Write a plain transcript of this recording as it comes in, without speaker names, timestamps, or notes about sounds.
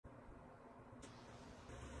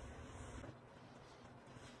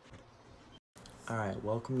Alright,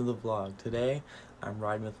 welcome to the vlog. Today, I'm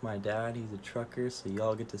riding with my dad. He's a trucker, so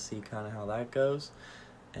y'all get to see kind of how that goes.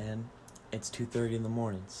 And it's 2:30 in the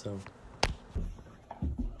morning, so...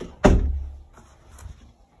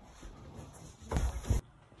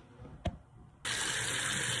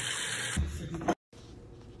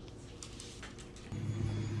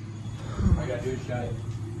 I gotta do a shot.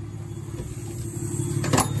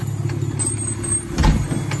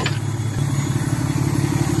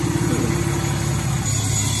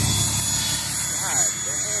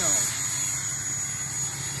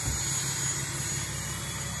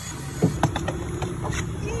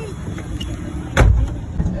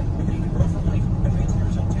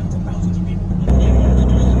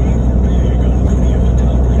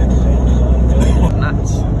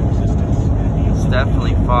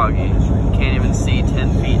 Definitely foggy. Can't even see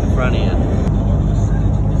 10 feet in front of you.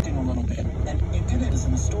 A little bit, and if it is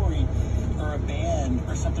in a story or a band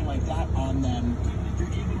or something like that on them, you're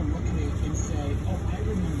able to look at it and say, "Oh, I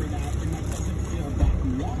remember that," and that doesn't feel that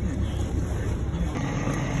long ago.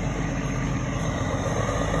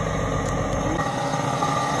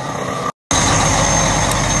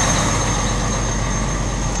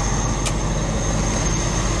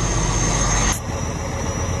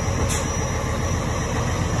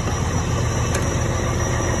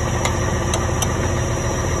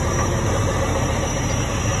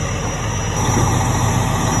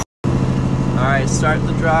 Alright, start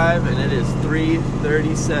the drive, and it is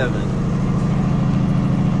 3:37.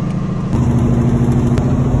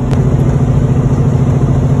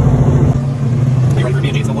 You ready for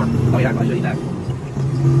B&G? It's so warm. Oh yeah, I'll show you that.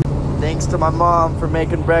 Thanks to my mom for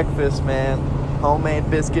making breakfast, man. Homemade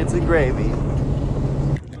biscuits and gravy.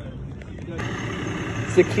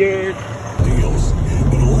 Secured.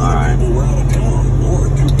 Alright.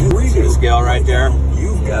 See the scale right there?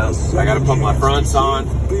 Yeah. I gotta put my fronts on.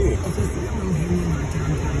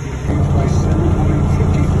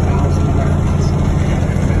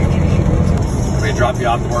 They drop you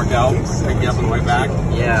off to work out, pick you up on the way back.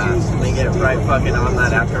 Yeah, they get right fucking on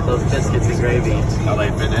that after those biscuits and gravy. LA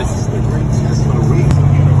Fitness.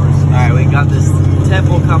 Alright, we got this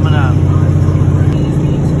temple coming up.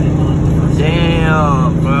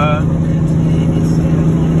 Damn, bro.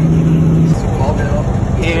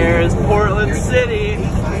 Here's Portland City,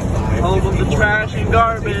 home of the trash and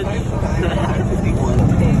garbage.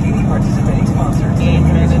 8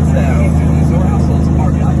 minutes out.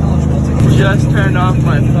 Just turned off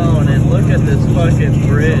my phone and look at this fucking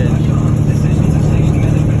bridge.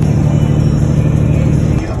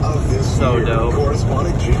 So dope.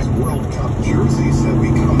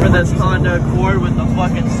 For this Honda Accord with the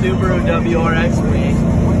fucking Subaru WRX wing,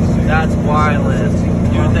 that's wireless.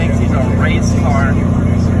 Dude thinks he's a race car.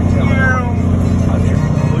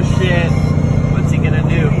 Oh shit. What's he gonna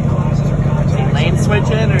do? Is he lane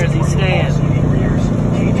switching or is he staying?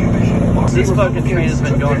 This fucking train has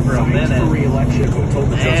been going for a minute.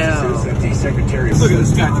 Damn. Look at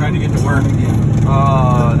this guy trying to get to work.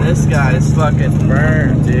 Oh, this guy is fucking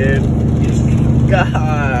burned, dude.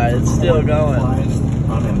 God, it's still going.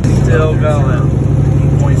 Still going.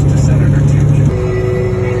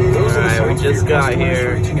 Alright, we just got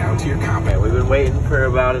here. We've been waiting for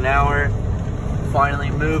about an hour.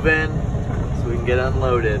 Finally moving so we can get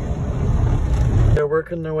unloaded. They're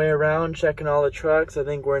working their way around, checking all the trucks. I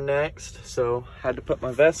think we're next. So had to put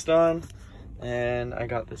my vest on. And I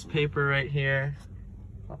got this paper right here.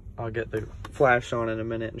 I'll get the flash on in a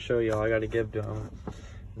minute and show y'all I gotta give to them.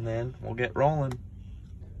 And then we'll get rolling.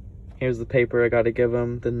 Here's the paper I gotta give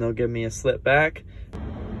them. Then they'll give me a slip back.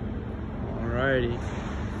 Alrighty.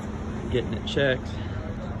 Getting it checked.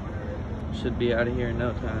 Should be out of here in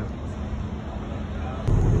no time.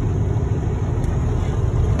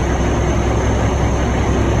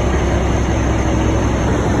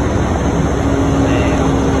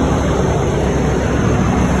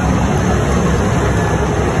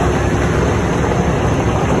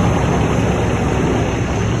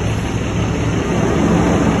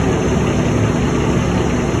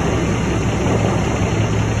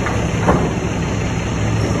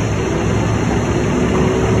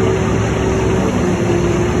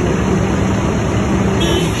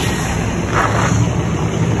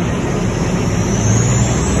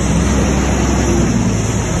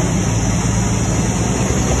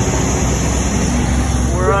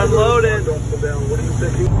 Unloaded.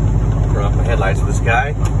 Turn off my headlights in the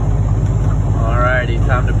sky. Alrighty,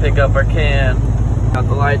 time to pick up our can. Got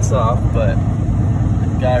the lights off, but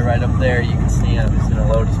the guy right up there, you can see him. He's gonna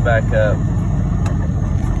load us back up.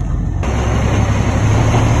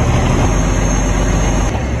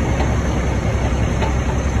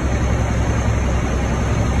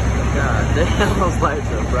 God damn. Those lights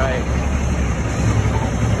are bright.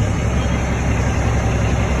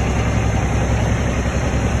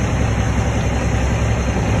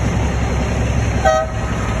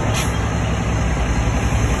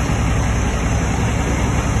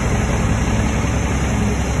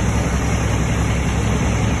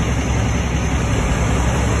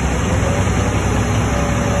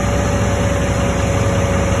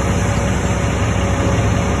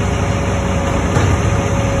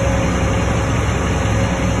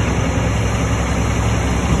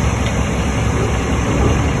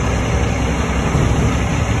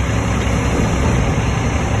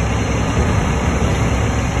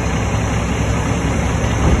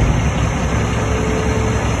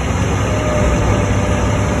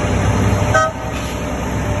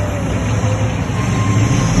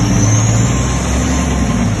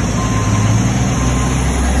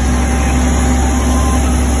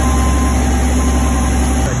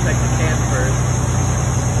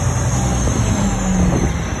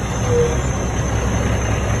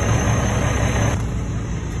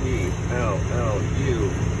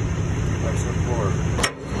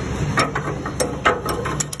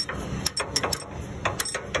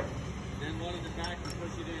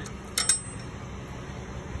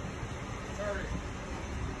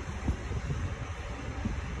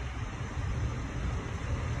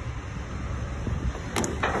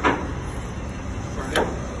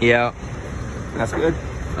 Yeah. That's good.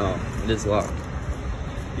 Oh, it is locked.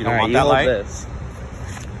 You don't All right, want you that hold light? this.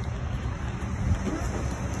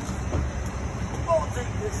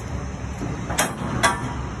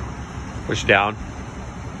 Push down.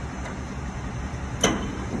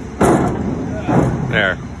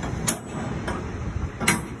 There.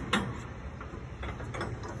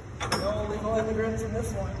 No immigrants in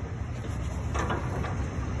this one.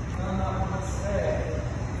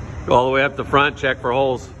 Go all the way up the front, check for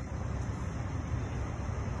holes.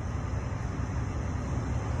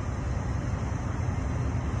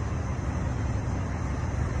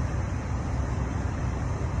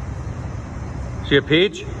 See a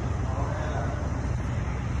peach?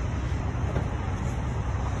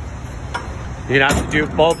 You're gonna have to do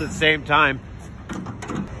both at the same time.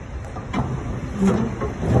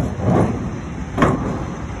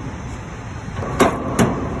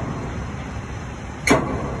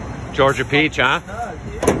 Georgia peach, huh?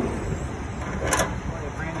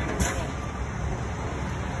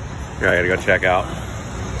 Here, I gotta go check out.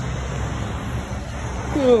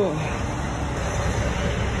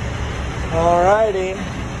 Alrighty.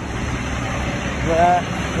 That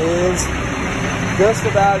is just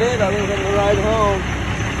about it other than the ride home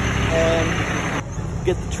and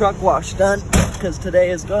get the truck wash done because today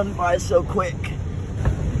has gone by so quick.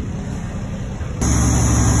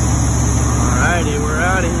 Alrighty, we're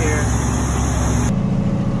out of here.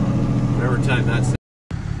 Whatever time that's